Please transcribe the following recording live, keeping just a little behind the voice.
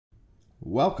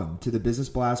Welcome to the Business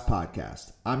Blast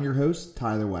Podcast. I'm your host,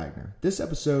 Tyler Wagner. This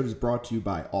episode is brought to you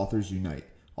by Authors Unite.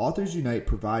 Authors Unite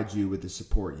provides you with the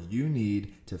support you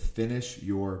need to finish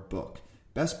your book.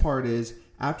 Best part is,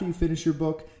 after you finish your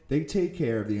book, they take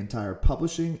care of the entire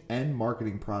publishing and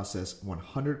marketing process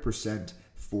 100%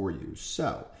 for you.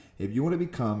 So, if you want to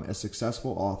become a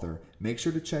successful author, make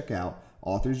sure to check out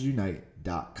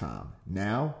authorsunite.com.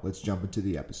 Now, let's jump into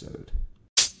the episode.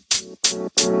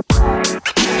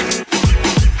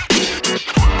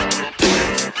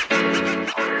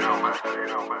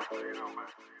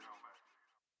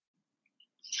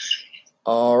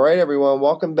 All right, everyone.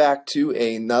 Welcome back to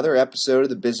another episode of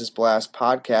the Business Blast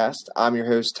Podcast. I'm your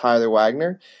host, Tyler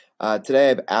Wagner. Today I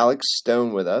have Alex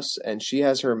Stone with us, and she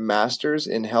has her master's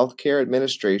in healthcare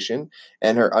administration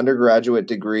and her undergraduate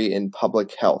degree in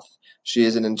public health. She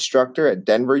is an instructor at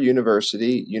Denver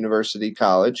University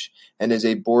College, and is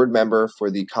a board member for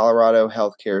the Colorado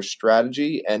Healthcare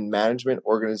Strategy and Management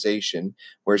Organization,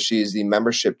 where she is the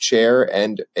membership chair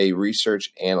and a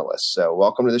research analyst. So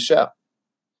welcome to the show.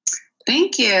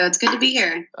 Thank you. It's good to be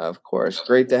here. Of course.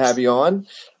 Great to have you on.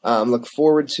 Look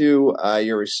forward to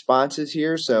your responses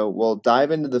here. So we'll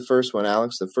dive into the first one,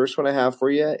 Alex. The first one I have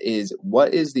for you is,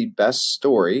 what is the best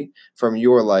story from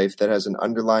your life that has an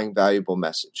underlying valuable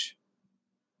message?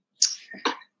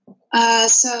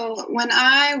 So when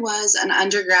I was an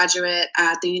undergraduate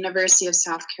at the University of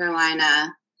South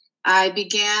Carolina, I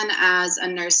began as a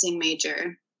nursing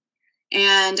major.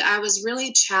 And I was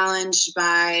really challenged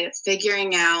by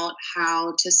figuring out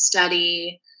how to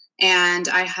study, and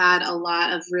I had a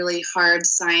lot of really hard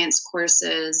science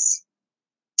courses.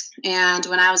 And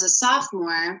when I was a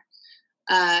sophomore,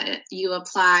 you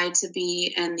apply to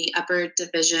be in the upper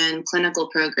division clinical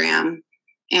program.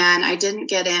 And I didn't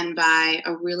get in by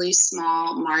a really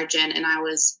small margin, and I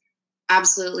was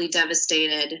absolutely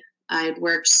devastated. I'd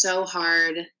worked so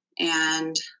hard,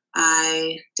 and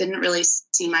I didn't really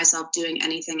see myself doing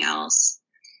anything else.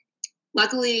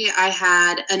 Luckily, I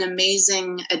had an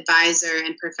amazing advisor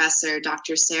and professor,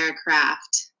 Dr. Sarah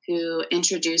Kraft, who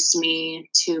introduced me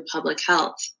to public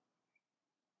health.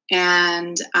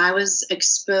 And I was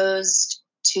exposed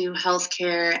to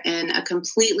healthcare in a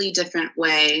completely different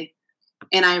way.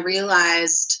 And I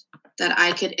realized that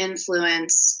I could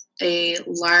influence a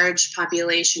large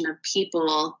population of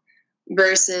people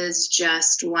versus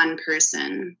just one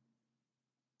person.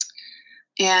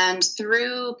 And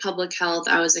through public health,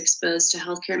 I was exposed to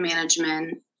healthcare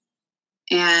management,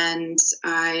 and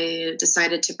I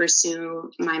decided to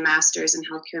pursue my master's in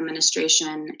healthcare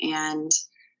administration. And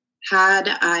had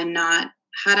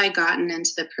I gotten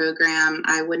into the program,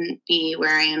 I wouldn't be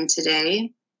where I am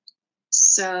today.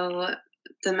 So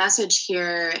the message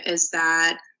here is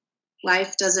that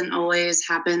life doesn't always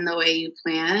happen the way you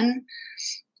plan.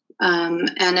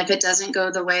 And if it doesn't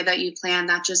go the way that you plan,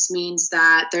 that just means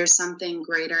that there's something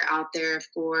greater out there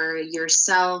for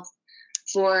yourself,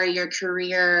 for your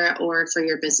career, or for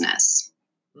your business.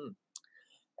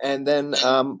 And then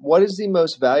what is the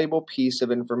most valuable piece of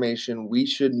information we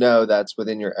should know that's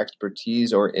within your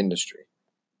expertise or industry?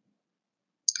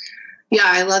 Yeah,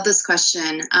 I love this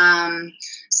question.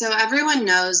 So everyone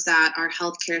knows that our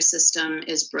healthcare system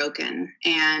is broken,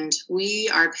 and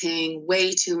we are paying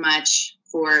way too much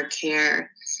for care.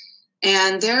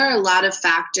 And there are a lot of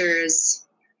factors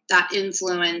that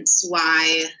influence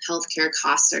why healthcare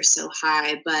costs are so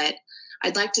high, but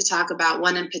I'd like to talk about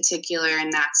one in particular,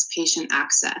 and that's patient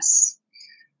access.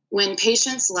 When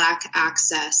patients lack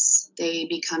access, they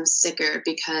become sicker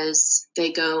because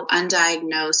they go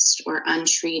undiagnosed or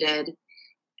untreated,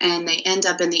 and they end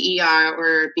up in the ER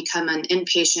or become an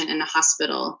inpatient in a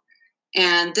hospital.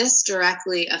 And this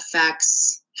directly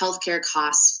affects healthcare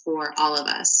costs for all of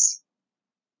us.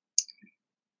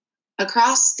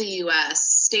 Across the U.S.,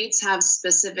 states have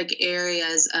specific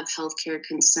areas of healthcare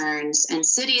concerns, and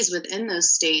cities within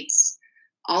those states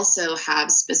also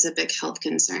have specific health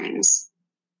concerns.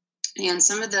 And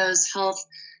some of those health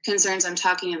concerns I'm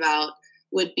talking about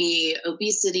would be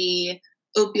obesity,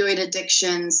 opioid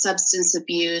addiction, substance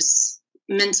abuse,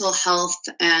 mental health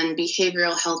and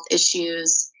behavioral health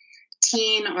issues,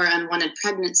 teen or unwanted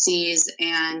pregnancies,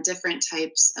 and different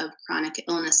types of chronic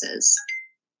illnesses.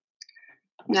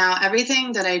 Now,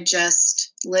 everything that I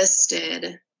just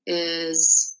listed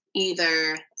is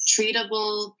either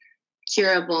treatable,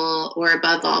 curable, or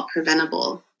above all,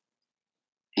 preventable.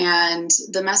 And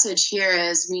the message here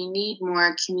is we need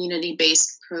more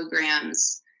community-based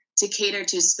programs to cater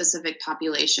to specific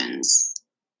populations.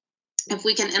 If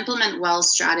we can implement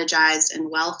well-strategized and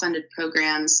well-funded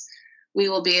programs, we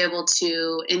will be able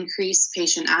to increase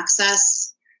patient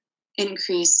access,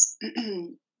 increase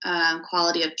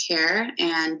quality of care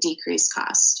and decrease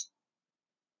cost.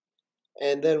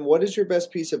 And then what is your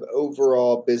best piece of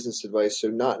overall business advice? So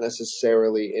not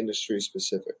necessarily industry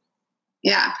specific.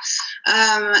 Yeah.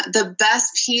 The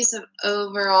best piece of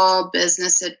overall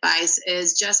business advice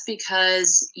is just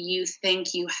because you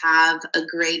think you have a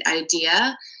great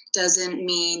idea doesn't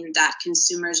mean that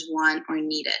consumers want or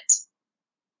need it.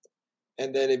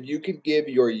 And then if you could give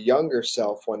your younger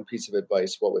self one piece of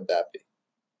advice, what would that be?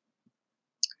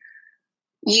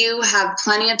 You have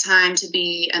plenty of time to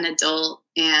be an adult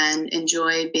and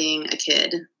enjoy being a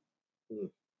kid.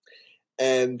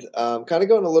 And kind of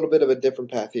going a little bit of a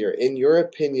different path here. In your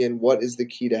opinion, what is the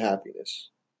key to happiness?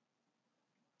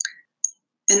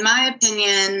 In my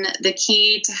opinion, the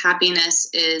key to happiness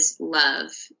is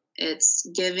love. It's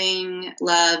giving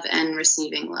love and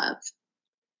receiving love.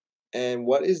 And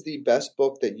what is the best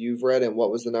book that you've read, and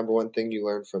what was the number one thing you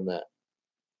learned from that?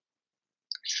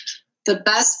 The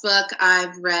best book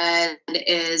I've read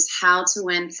is How to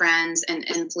Win Friends and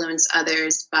Influence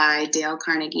Others by Dale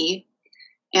Carnegie.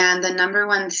 And the number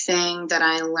one thing that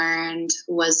I learned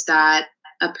was that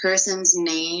a person's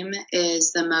name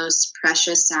is the most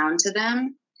precious sound to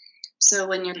them. So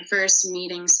when you're first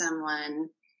meeting someone,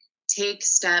 take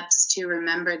steps to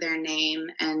remember their name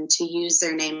and to use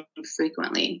their name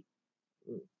frequently.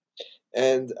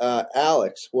 And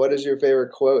Alex, what is your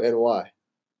favorite quote and why?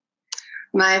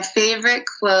 My favorite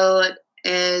quote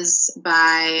is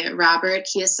by Robert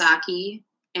Kiyosaki,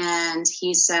 and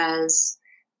he says,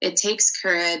 "It takes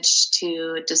courage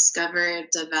to discover,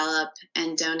 develop,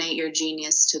 and donate your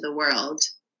genius to the world."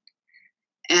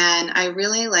 And I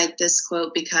really like this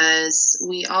quote because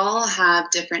we all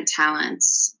have different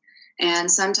talents,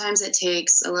 and sometimes it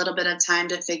takes a little bit of time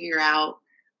to figure out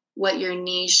what your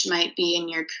niche might be in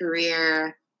your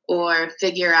career or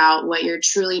figure out what you're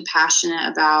truly passionate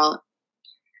about.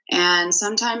 And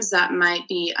sometimes that might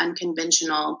be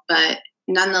unconventional, but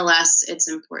nonetheless, it's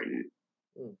important.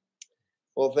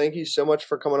 Well, thank you so much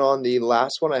for coming on. The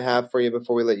last one I have for you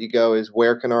before we let you go is,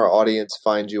 where can our audience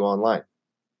find you online?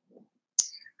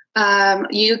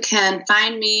 You can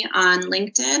find me on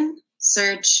LinkedIn,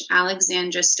 search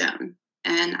Alexandra Stone,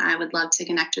 and I would love to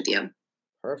connect with you.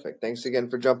 Perfect. Thanks again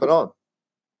for jumping on.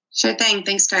 Sure thing.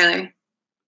 Thanks, Tyler.